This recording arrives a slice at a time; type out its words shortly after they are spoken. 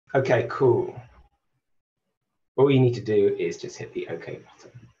Okay, cool. All you need to do is just hit the OK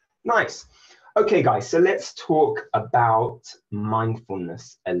button. Nice. Okay, guys, so let's talk about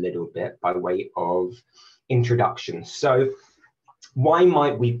mindfulness a little bit by way of introduction. So why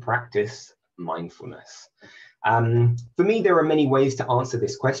might we practice mindfulness? For me, there are many ways to answer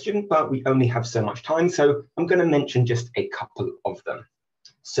this question, but we only have so much time, so I'm going to mention just a couple of them.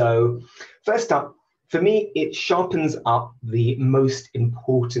 So first up, for me, it sharpens up the most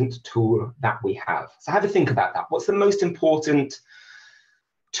important tool that we have. So have a think about that. What's the most important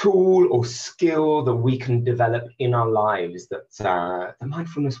tool or skill that we can develop in our lives that the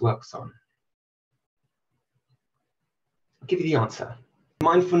mindfulness works on? I'll give you the answer.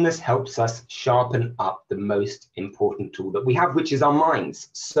 Mindfulness helps us sharpen up the most important tool that we have, which is our minds.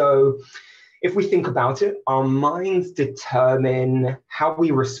 So if we think about it, our minds determine how we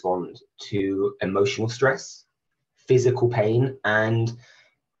respond to emotional stress, physical pain, and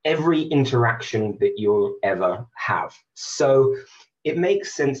every interaction that you'll ever have. So it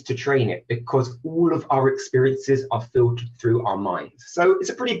makes sense to train it because all of our experiences are filtered through our minds. So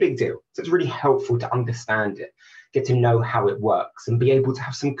it's a pretty big deal. So it's really helpful to understand it, get to know how it works, and be able to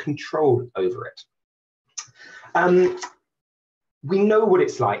have some control over it. We know what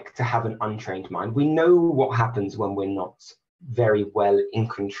it's like to have an untrained mind. We know what happens when we're not very well in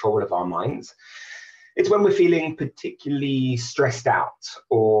control of our minds. It's when we're feeling particularly stressed out,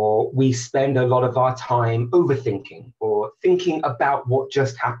 or we spend a lot of our time overthinking, or thinking about what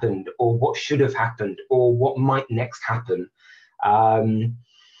just happened, or what should have happened, or what might next happen.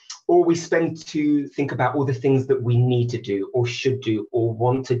 Or we spend to think about all the things that we need to do, or should do, or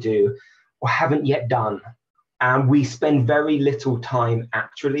want to do, or haven't yet done. And we spend very little time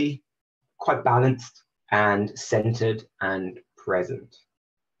actually quite balanced and centered and present.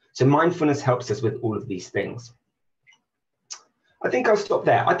 So mindfulness helps us with all of these things. I think I'll stop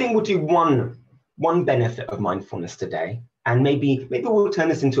there. I think we'll do one benefit of mindfulness today, and maybe we'll turn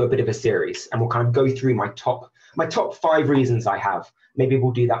this into a bit of a series, and we'll kind of go through my top 5 reasons I have. Maybe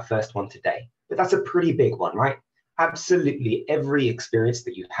we'll do that first one today. But that's a pretty big one, right? Absolutely every experience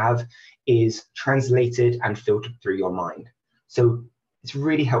that you have is translated and filtered through your mind. So it's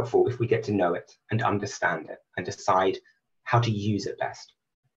really helpful if we get to know it and understand it and decide how to use it best.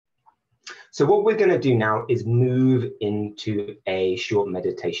 So what we're going to do now is move into a short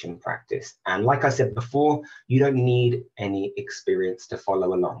meditation practice. And like I said before, you don't need any experience to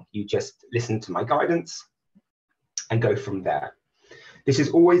follow along. You just listen to my guidance and go from there. This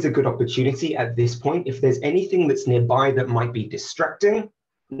is always a good opportunity at this point. If there's anything that's nearby that might be distracting,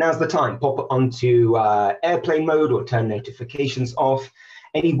 now's the time. Pop it onto airplane mode or turn notifications off.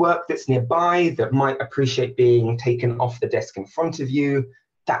 Any work that's nearby that might appreciate being taken off the desk in front of you,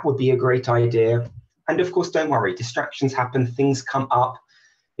 that would be a great idea. And of course, don't worry, distractions happen, things come up.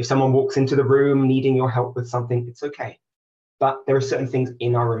 If someone walks into the room needing your help with something, it's okay. But there are certain things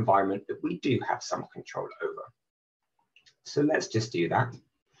in our environment that we do have some control over. So let's just do that.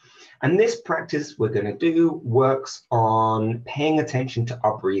 And this practice we're going to do works on paying attention to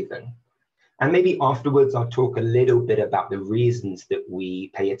our breathing. And maybe afterwards, I'll talk a little bit about the reasons that we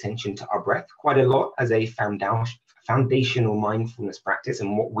pay attention to our breath quite a lot as a foundational mindfulness practice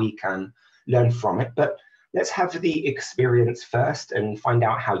and what we can learn from it. But let's have the experience first and find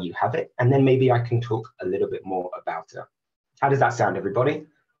out how you have it. And then maybe I can talk a little bit more about it. How does that sound, everybody?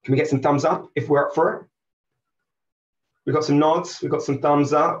 Can we get some thumbs up if we're up for it? We've got some nods, we've got some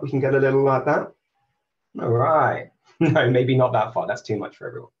thumbs up. We can get a little like that. All right. No, maybe not that far. That's too much for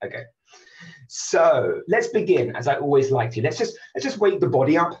everyone. Okay. So let's begin, as I always like to. Let's just wake the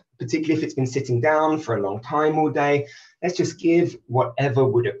body up, particularly if it's been sitting down for a long time all day. Let's just give whatever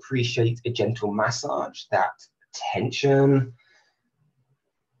would appreciate a gentle massage, that tension,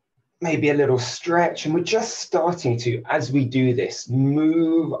 maybe a little stretch. And we're just starting to, as we do this,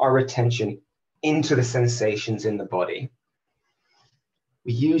 move our attention into the sensations in the body.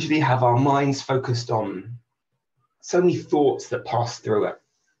 We usually have our minds focused on so many thoughts that pass through it.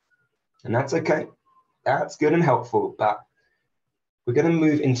 And that's okay. That's good and helpful, but we're going to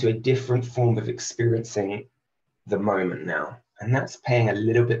move into a different form of experiencing the moment now. And that's paying a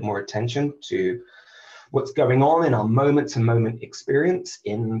little bit more attention to what's going on in our moment-to-moment experience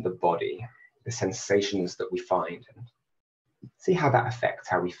in the body, the sensations that we find, and see how that affects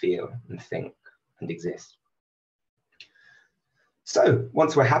how we feel and think and exist. So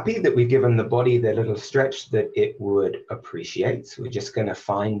once we're happy that we've given the body the little stretch that it would appreciate, we're just going to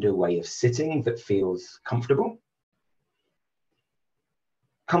find a way of sitting that feels comfortable.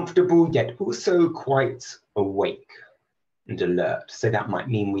 Comfortable, yet also quite awake and alert. So that might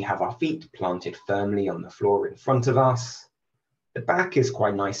mean we have our feet planted firmly on the floor in front of us. The back is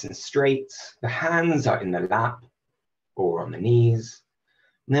quite nice and straight. The hands are in the lap or on the knees.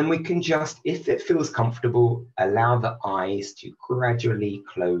 And then we can just, if it feels comfortable, allow the eyes to gradually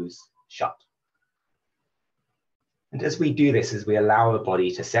close shut. And as we do this, as we allow the body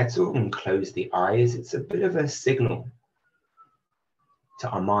to settle and close the eyes, it's a bit of a signal to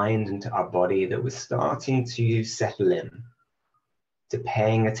our mind and to our body that we're starting to settle in, to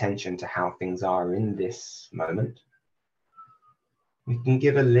paying attention to how things are in this moment. We can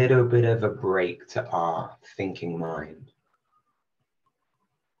give a little bit of a break to our thinking mind.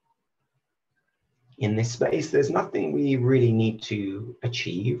 In this space, there's nothing we really need to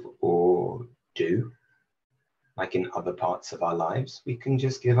achieve or do. Like in other parts of our lives, we can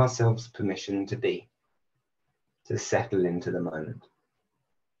just give ourselves permission to be, to settle into the moment.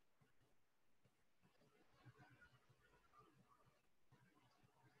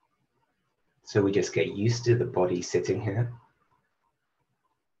 So we just get used to the body sitting here.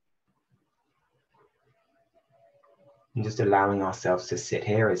 And just allowing ourselves to sit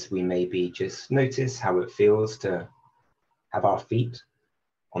here as we maybe just notice how it feels to have our feet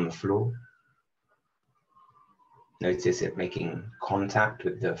on the floor. Notice it making contact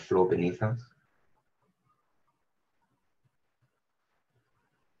with the floor beneath us.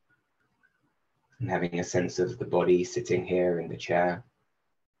 And having a sense of the body sitting here in the chair.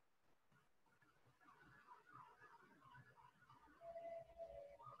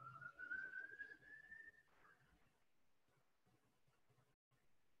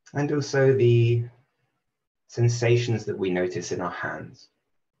 And also the sensations that we notice in our hands.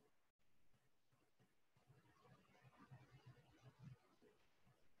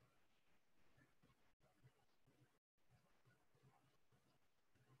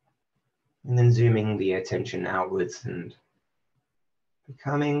 And then zooming the attention outwards and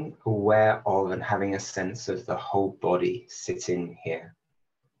becoming aware of and having a sense of the whole body sitting here.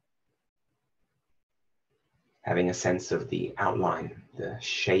 Having a sense of the outline, the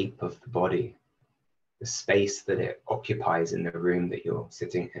shape of the body, the space that it occupies in the room that you're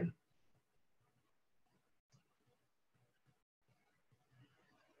sitting in.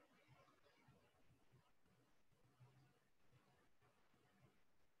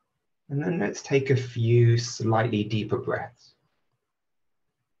 And then let's take a few slightly deeper breaths.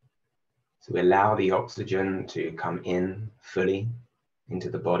 So we allow the oxygen to come in fully into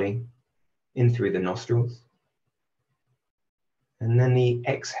the body, in through the nostrils. And then the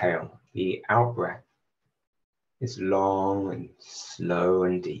exhale, the out breath, is long and slow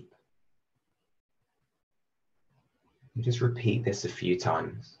and deep. And just repeat this a few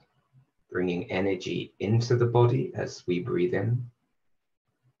times, bringing energy into the body as we breathe in,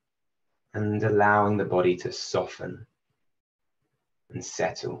 and allowing the body to soften and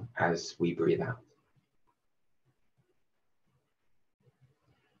settle as we breathe out.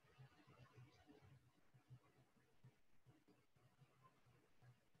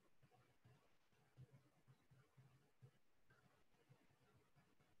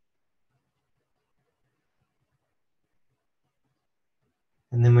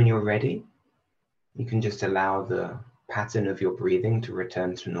 And then when you're ready, you can just allow the pattern of your breathing to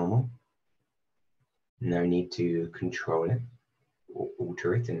return to normal. No need to control it or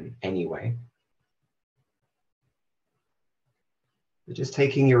alter it in any way. But just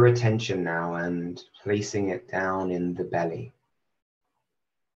taking your attention now and placing it down in the belly,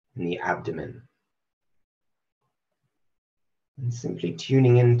 in the abdomen. And simply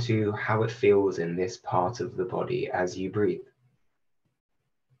tuning into how it feels in this part of the body as you breathe.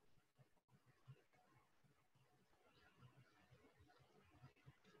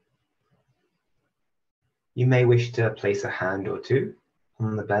 You may wish to place a hand or two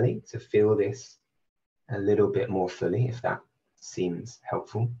on the belly to feel this a little bit more fully, if that seems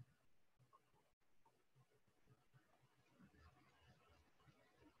helpful.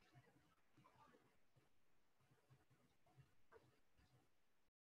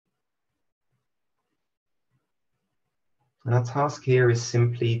 And our task here is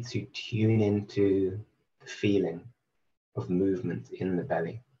simply to tune into the feeling of movement in the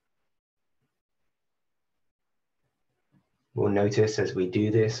belly. We'll notice as we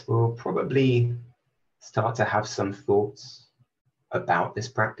do this, we'll probably start to have some thoughts about this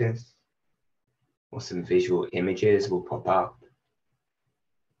practice, or some visual images will pop up,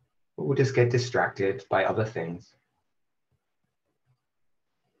 or we'll just get distracted by other things.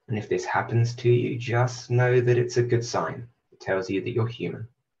 And if this happens to you, just know that it's a good sign. It tells you that you're human,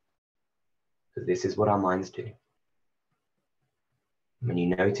 because this is what our minds do. When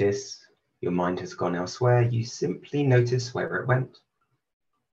you notice your mind has gone elsewhere, you simply notice where it went.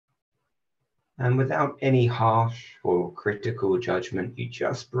 And without any harsh or critical judgment, you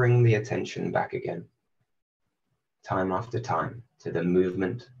just bring the attention back again, time after time, to the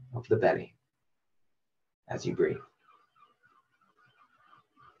movement of the belly as you breathe.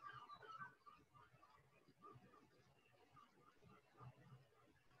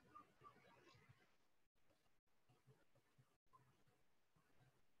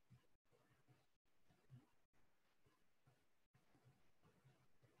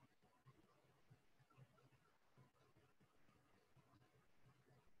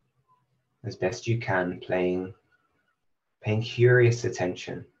 As best you can, paying curious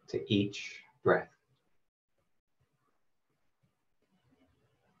attention to each breath.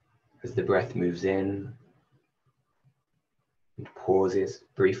 As the breath moves in and pauses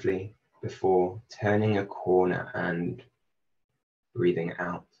briefly before turning a corner and breathing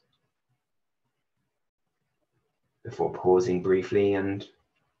out. Before pausing briefly and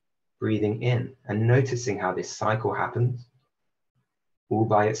breathing in, and noticing how this cycle happens all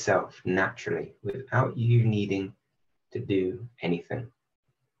by itself, naturally, without you needing to do anything.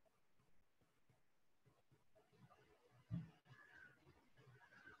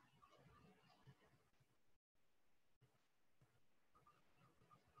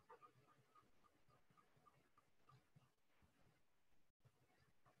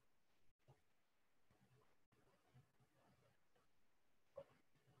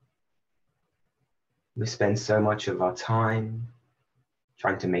 We spend so much of our time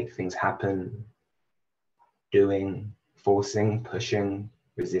trying to make things happen, doing, forcing, pushing,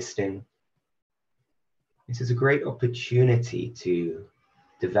 resisting. This is a great opportunity to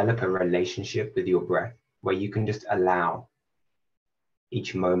develop a relationship with your breath where you can just allow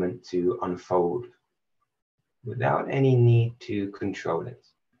each moment to unfold without any need to control it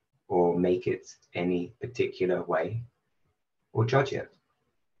or make it any particular way or judge it.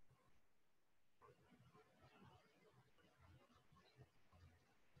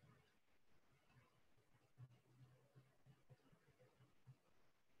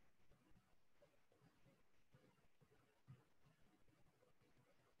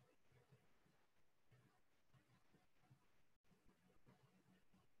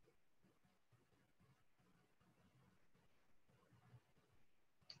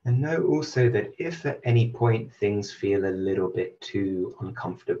 And know also that if at any point things feel a little bit too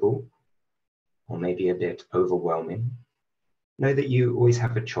uncomfortable or maybe a bit overwhelming, know that you always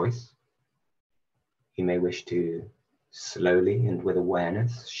have a choice. You may wish to slowly and with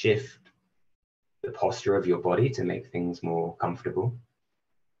awareness shift the posture of your body to make things more comfortable.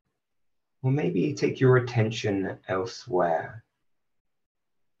 Or maybe take your attention elsewhere.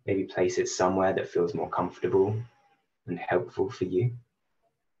 Maybe place it somewhere that feels more comfortable and helpful for you.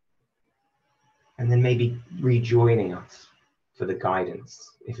 And then maybe rejoining us for the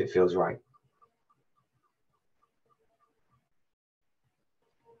guidance if it feels right.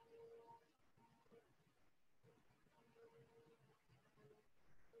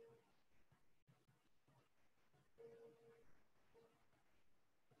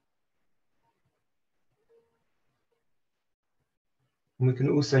 And we can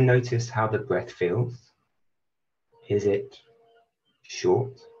also notice how the breath feels. Is it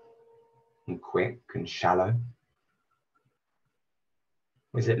short and quick and shallow?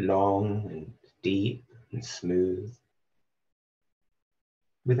 Is it long and deep and smooth?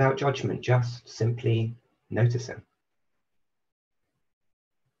 Without judgment, just simply noticing.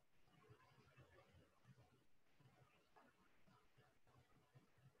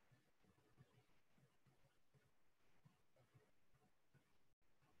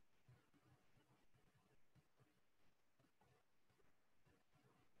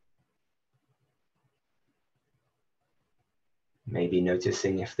 Maybe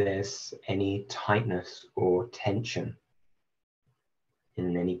noticing if there's any tightness or tension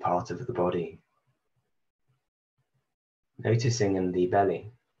in any part of the body. Noticing in the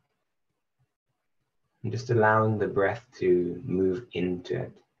belly. And just allowing the breath to move into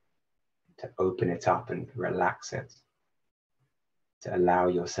it, to open it up and relax it, to allow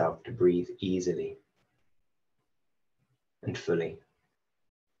yourself to breathe easily and fully.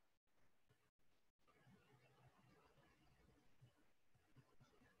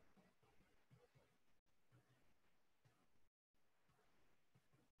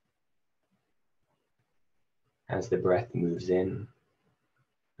 As the breath moves in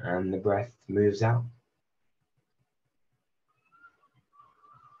and the breath moves out.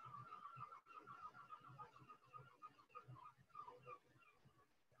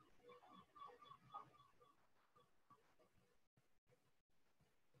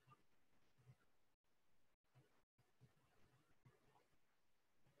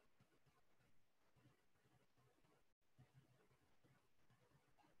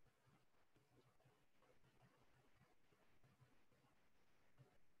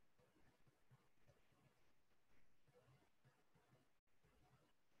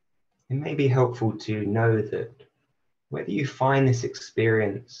 it may be helpful to know that whether you find this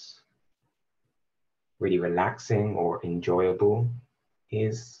experience really relaxing or enjoyable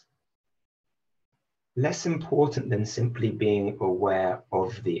is less important than simply being aware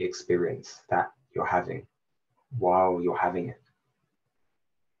of the experience that you're having while you're having it.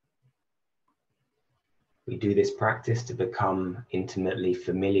 We do this practice to become intimately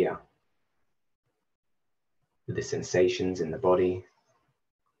familiar with the sensations in the body,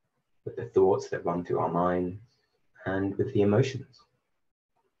 with the thoughts that run through our mind, and with the emotions.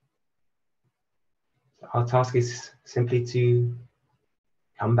 So our task is simply to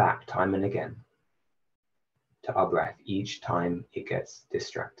come back time and again to our breath each time it gets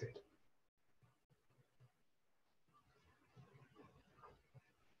distracted.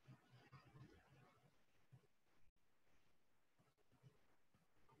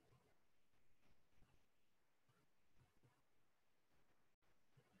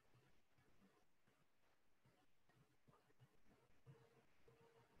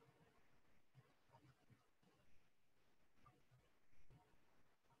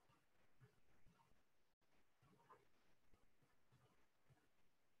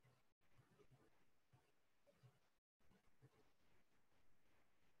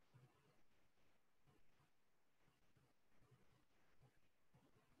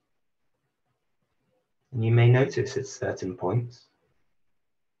 And you may notice at certain points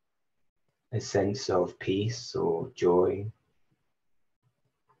a sense of peace or joy,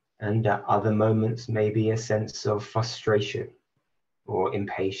 and at other moments maybe a sense of frustration or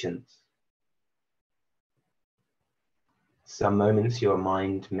impatience. Some moments your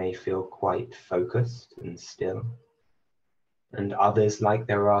mind may feel quite focused and still, and others like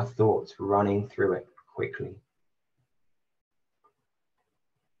there are thoughts running through it quickly.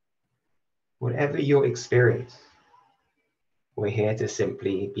 Whatever your experience, we're here to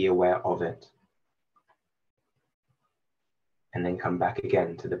simply be aware of it and then come back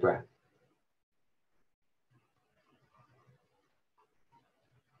again to the breath.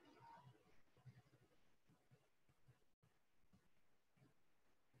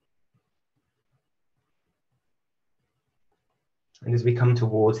 And as we come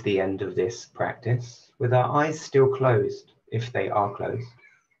towards the end of this practice, with our eyes still closed, if they are closed,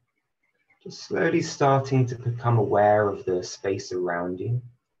 just slowly starting to become aware of the space around you,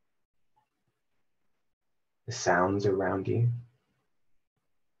 the sounds around you,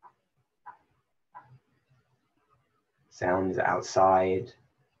 sounds outside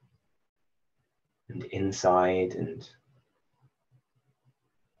and inside and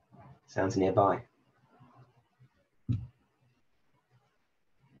sounds nearby.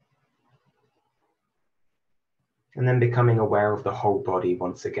 And then becoming aware of the whole body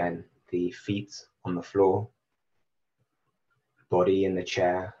once again, the feet on the floor, the body in the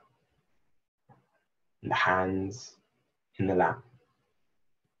chair, and the hands in the lap.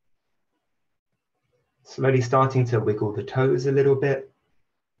 Slowly starting to wiggle the toes a little bit,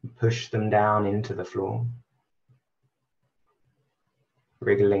 and push them down into the floor.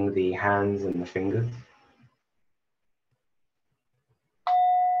 Wriggling the hands and the fingers.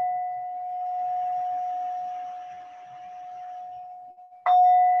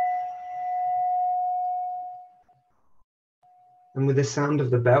 And with the sound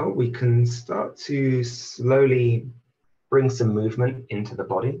of the bell, we can start to slowly bring some movement into the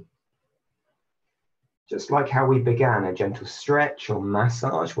body. Just like how we began, a gentle stretch or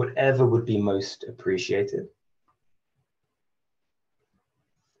massage, whatever would be most appreciated.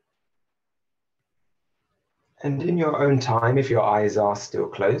 And in your own time, if your eyes are still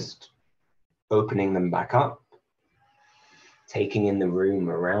closed, opening them back up, taking in the room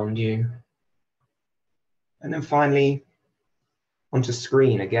around you. And then finally, onto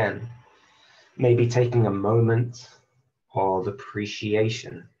screen again, maybe taking a moment of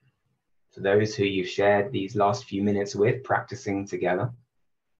appreciation for those who you've shared these last few minutes with, practicing together.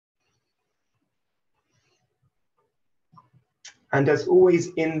 And as always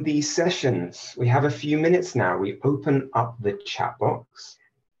in these sessions, we have a few minutes now. We open up the chat box.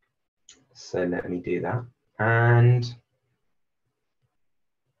 So let me do that. And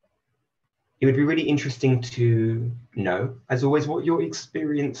it would be really interesting to know, as always, what your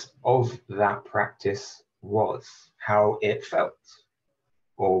experience of that practice was, how it felt,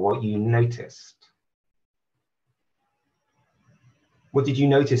 or what you noticed. What did you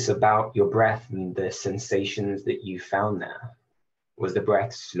notice about your breath and the sensations that you found there? Was the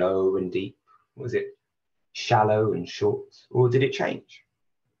breath slow and deep? Was it shallow and short? Or did it change?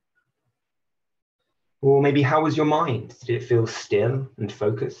 Or maybe how was your mind? Did it feel still and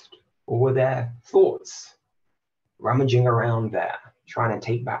focused? Or were there thoughts rummaging around there, trying to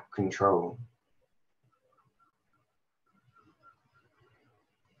take back control.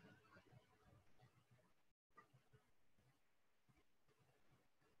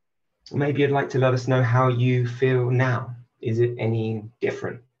 Maybe you'd like to let us know how you feel now. Is it any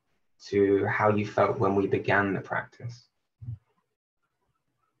different to how you felt when we began the practice?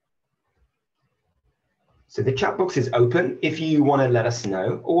 So the chat box is open if you want to let us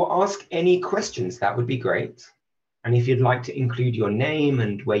know or ask any questions, that would be great. And if you'd like to include your name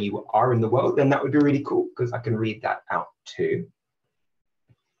and where you are in the world, then that would be really cool because I can read that out too.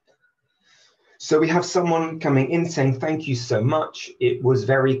 So we have someone coming in saying, thank you so much. It was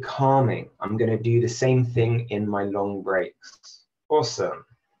very calming. I'm going to do the same thing in my long breaks. Awesome.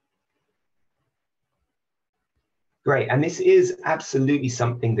 Great. And this is absolutely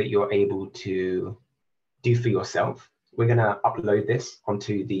something that you're able to do for yourself. We're going to upload this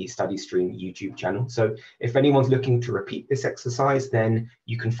onto the StudyStream YouTube channel. So if anyone's looking to repeat this exercise, then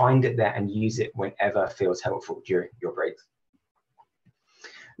you can find it there and use it whenever feels helpful during your breaks.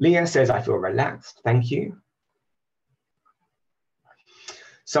 Leah says, I feel relaxed. Thank you.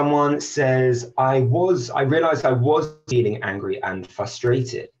 Someone says, I realized I was feeling angry and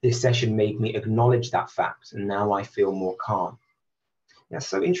frustrated. This session made me acknowledge that fact, and now I feel more calm. That's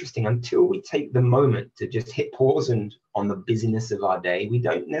so interesting. Until we take the moment to just hit pause and on the busyness of our day, we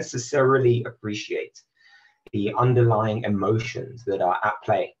don't necessarily appreciate the underlying emotions that are at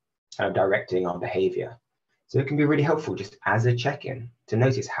play, directing our behavior. So it can be really helpful just as a check-in to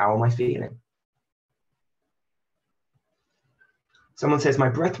notice, how am I feeling? Someone says, my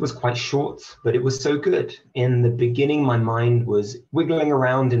breath was quite short, but it was so good. In the beginning, my mind was wiggling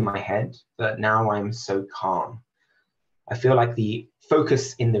around in my head, but now I'm so calm. I feel like the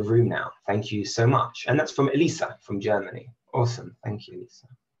focus in the room now. Thank you so much. And that's from Elisa from Germany. Awesome. Thank you, Elisa.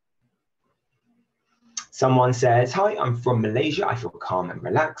 Someone says, hi, I'm from Malaysia. I feel calm and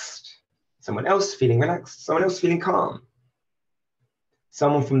relaxed. Someone else feeling relaxed. Someone else feeling calm.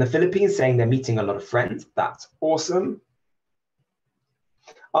 Someone from the Philippines saying they're meeting a lot of friends. That's awesome.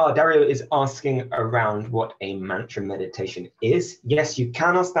 Dario is asking around what a mantra meditation is. Yes, you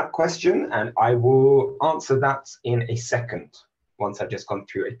can ask that question, and I will answer that in a second, once I've just gone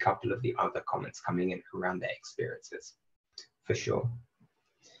through a couple of the other comments coming in around their experiences, for sure.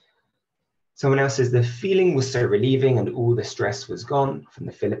 Someone else says the feeling was so relieving and all the stress was gone, from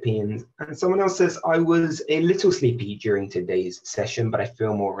the Philippines. And someone else says, I was a little sleepy during today's session, but I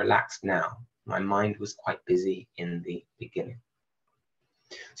feel more relaxed now. My mind was quite busy in the beginning.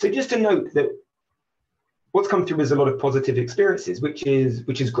 So just to note that what's come through is a lot of positive experiences, which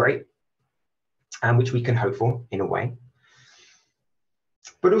is great, and which we can hope for in a way.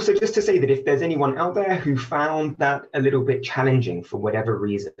 But also just to say that if there's anyone out there who found that a little bit challenging for whatever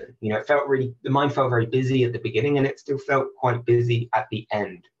reason, the mind felt very busy at the beginning and it still felt quite busy at the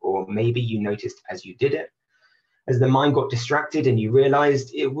end, or maybe you noticed as you did it, as the mind got distracted and you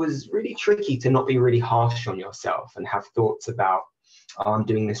realized it was really tricky to not be really harsh on yourself and have thoughts about, oh, I'm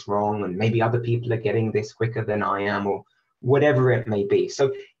doing this wrong, and maybe other people are getting this quicker than I am, or whatever it may be.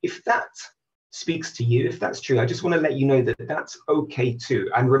 So if that speaks to you, if that's true, I just want to let you know that that's okay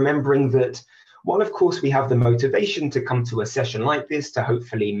too. And remembering that while of course we have the motivation to come to a session like this to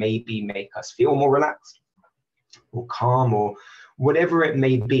hopefully maybe make us feel more relaxed or calm or whatever it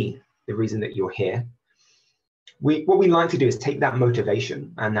may be, the reason that you're here, what we like to do is take that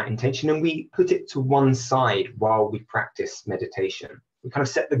motivation and that intention and we put it to one side while we practice meditation. We kind of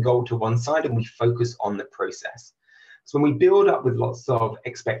set the goal to one side and we focus on the process. So when we build up with lots of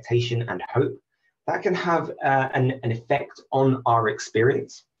expectation and hope, that can have an effect on our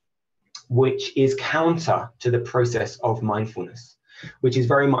experience, which is counter to the process of mindfulness, which is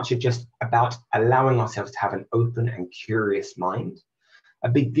very much just about allowing ourselves to have an open and curious mind, a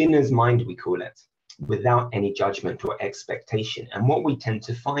beginner's mind, we call it, without any judgment or expectation. And what we tend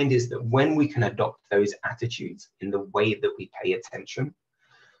to find is that when we can adopt those attitudes in the way that we pay attention,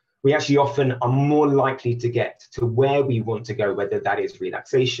 we actually often are more likely to get to where we want to go, whether that is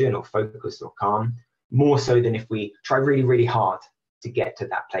relaxation or focus or calm, more so than if we try really, really hard to get to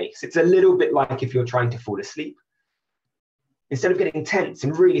that place. It's a little bit like if you're trying to fall asleep. Instead of getting tense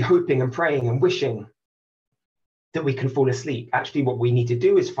and really hoping and praying and wishing that we can fall asleep, actually what we need to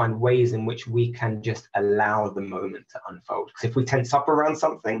do is find ways in which we can just allow the moment to unfold. Because if we tense up around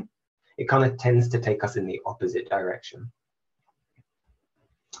something, it kind of tends to take us in the opposite direction.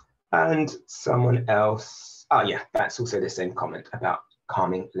 And someone else, yeah, that's also the same comment about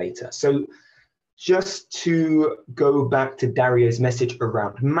calming later. So just to go back to Dario's message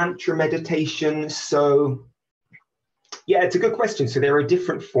around mantra meditation. So yeah, it's a good question. So there are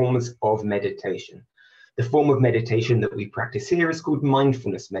different forms of meditation. The form of meditation that we practice here is called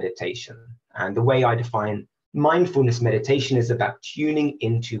mindfulness meditation. And the way I define mindfulness meditation is about tuning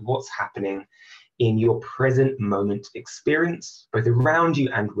into what's happening in your present moment experience, both around you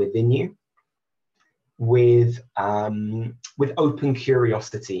and within you, with open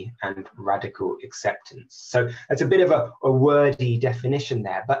curiosity and radical acceptance. So that's a bit of a wordy definition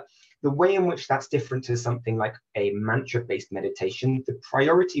there, but the way in which that's different to something like a mantra-based meditation, the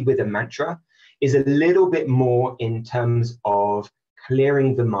priority with a mantra is a little bit more in terms of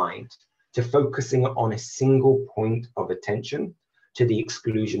clearing the mind, to focusing on a single point of attention to the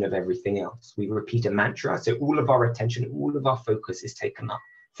exclusion of everything else. We repeat a mantra, so all of our attention, all of our focus is taken up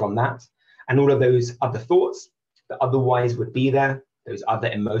from that. And all of those other thoughts that otherwise would be there, those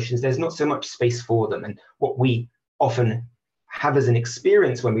other emotions, there's not so much space for them. And what we often have as an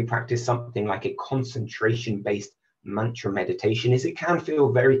experience when we practice something like a concentration-based mantra meditation is it can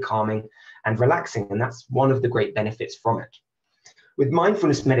feel very calming and relaxing. And that's one of the great benefits from it. With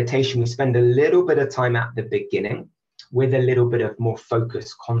mindfulness meditation, we spend a little bit of time at the beginning with a little bit of more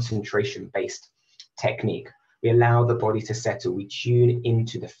focused, concentration-based technique. We allow the body to settle. We tune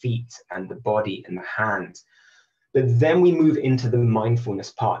into the feet and the body and the hands. But then we move into the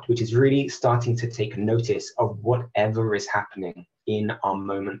mindfulness part, which is really starting to take notice of whatever is happening in our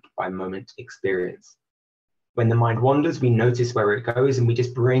moment by moment experience. When the mind wanders, we notice where it goes and we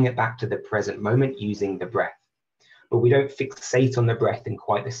just bring it back to the present moment using the breath. But we don't fixate on the breath in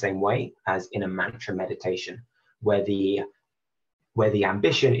quite the same way as in a mantra meditation, where the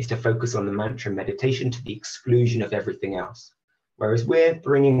ambition is to focus on the mantra meditation to the exclusion of everything else. Whereas we're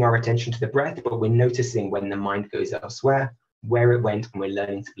bringing our attention to the breath, but we're noticing when the mind goes elsewhere, where it went, and we're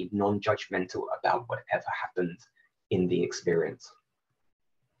learning to be non-judgmental about whatever happened in the experience.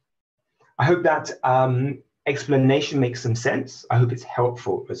 I hope that explanation makes some sense. I hope it's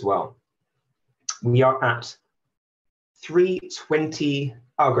helpful as well. We are at 3:20.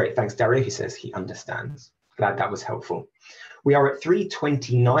 Oh, great. Thanks, Dario, who says he understands. Glad that was helpful. We are at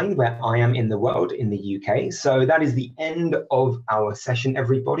 3:29 where I am in the world in the UK. So that is the end of our session,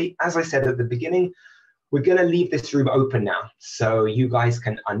 everybody. As I said at the beginning, we're going to leave this room open now. So you guys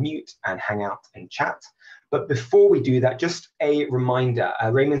can unmute and hang out and chat. But before we do that, just a reminder,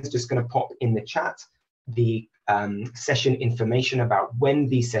 Raymond's just going to pop in the chat the session information about when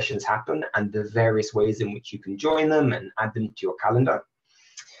these sessions happen and the various ways in which you can join them and add them to your calendar.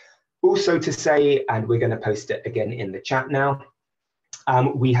 Also to say, and we're going to post it again in the chat now,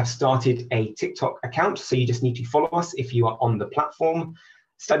 we have started a TikTok account, so you just need to follow us if you are on the platform,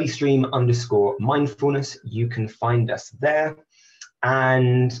 StudyStream_mindfulness, you can find us there.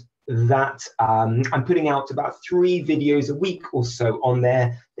 And that I'm putting out about 3 videos a week or so on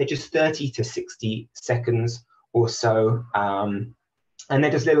there. They're just 30 to 60 seconds or so. And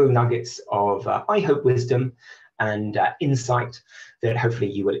they're just little nuggets of, I hope, wisdom and insight that hopefully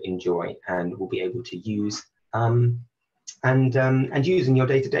you will enjoy and will be able to use and use in your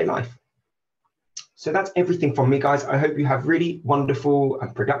day-to-day life. So that's everything from me, guys. I hope you have really wonderful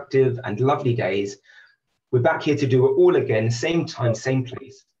and productive and lovely days. We're back here to do it all again, same time, same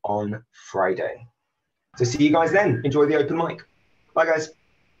place on Friday. So see you guys then. Enjoy the open mic. Bye, guys.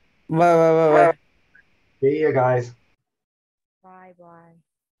 Bye, bye, bye, bye. See you guys. Bye bye.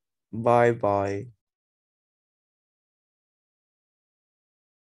 Bye, bye.